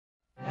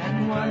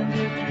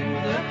wander through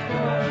the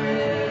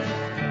forest,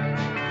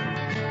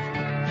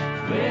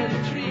 where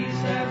the trees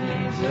have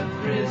leaves of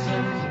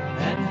prisms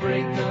and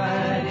break the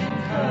light in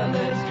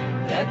colors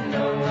that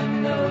no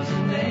one knows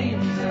the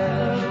names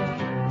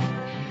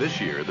of. This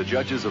year, the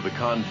judges of the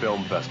Cannes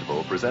Film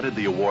Festival presented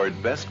the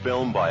award Best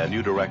Film by a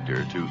New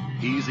Director to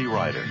Easy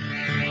Rider.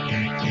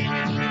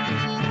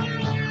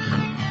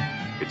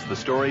 It's the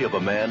story of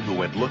a man who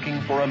went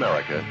looking for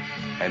America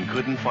and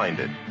couldn't find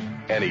it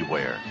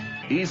anywhere.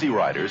 Easy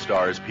Rider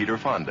stars Peter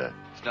Fonda.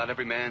 It's not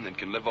every man that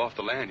can live off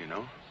the land, you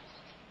know.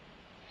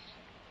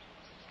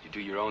 You do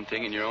your own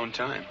thing in your own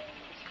time.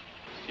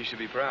 You should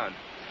be proud.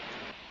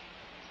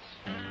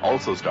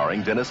 Also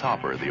starring Dennis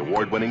Hopper, the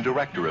award-winning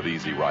director of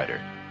Easy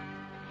Rider.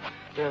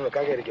 Man, look,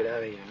 I gotta get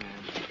out of here,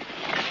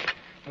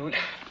 man.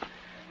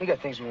 We got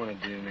things we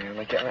want to do, man.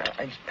 Like, I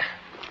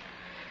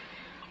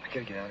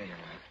gotta get out of here,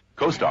 man.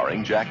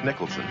 Co-starring Jack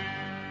Nicholson.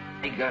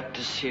 They got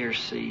this here,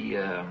 see,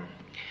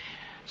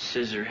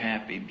 Scissor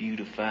Happy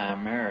Beautify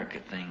America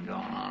thing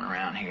going on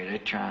around here. They're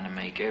trying to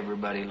make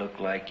everybody look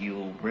like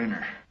Yul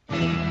Brynner.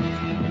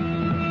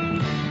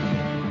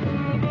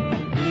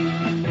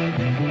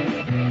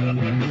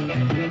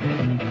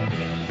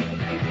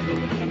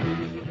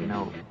 You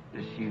know,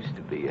 this used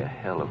to be a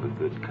hell of a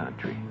good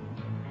country.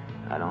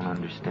 I don't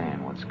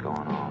understand what's going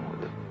on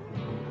with it.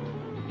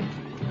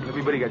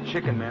 Everybody got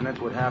chicken, man. That's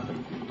what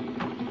happened.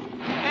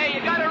 Hey,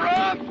 you got a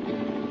rope?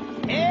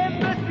 Hey,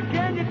 mister,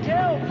 can you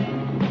tell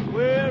me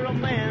where a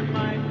man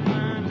might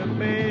find a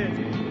bed?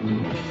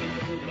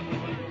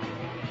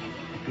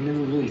 I never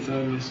really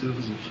thought of myself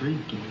as a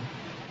freak, you know.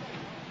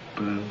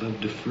 But I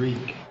love to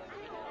freak.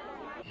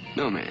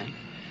 No, man.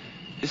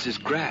 This is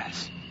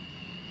grass.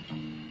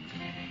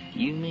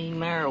 You mean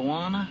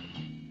marijuana?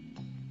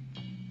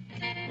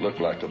 Look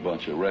like a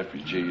bunch of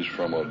refugees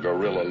from a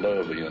guerrilla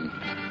love-in.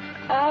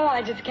 Oh,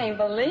 I just can't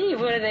believe.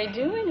 What are they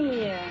doing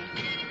here?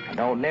 I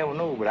don't never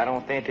know, but I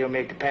don't think they'll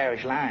make the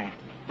parish line.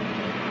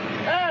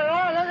 Hey,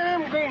 Lord, look at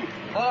them green.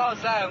 Hold on,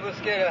 Simon. We'll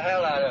scare the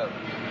hell out of them.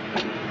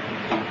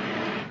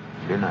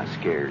 They're not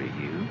scared of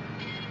you.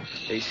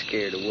 They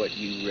scared of what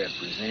you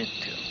represent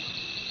to them.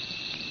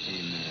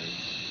 Hey, man.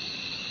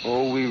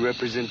 All we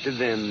represent to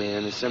them,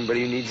 man, is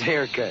somebody who needs a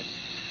haircut.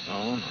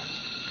 Oh, no.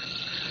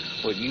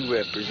 What you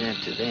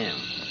represent to them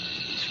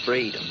is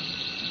freedom.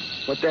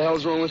 What the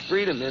hell's wrong with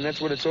freedom, man? That's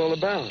what it's all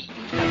about.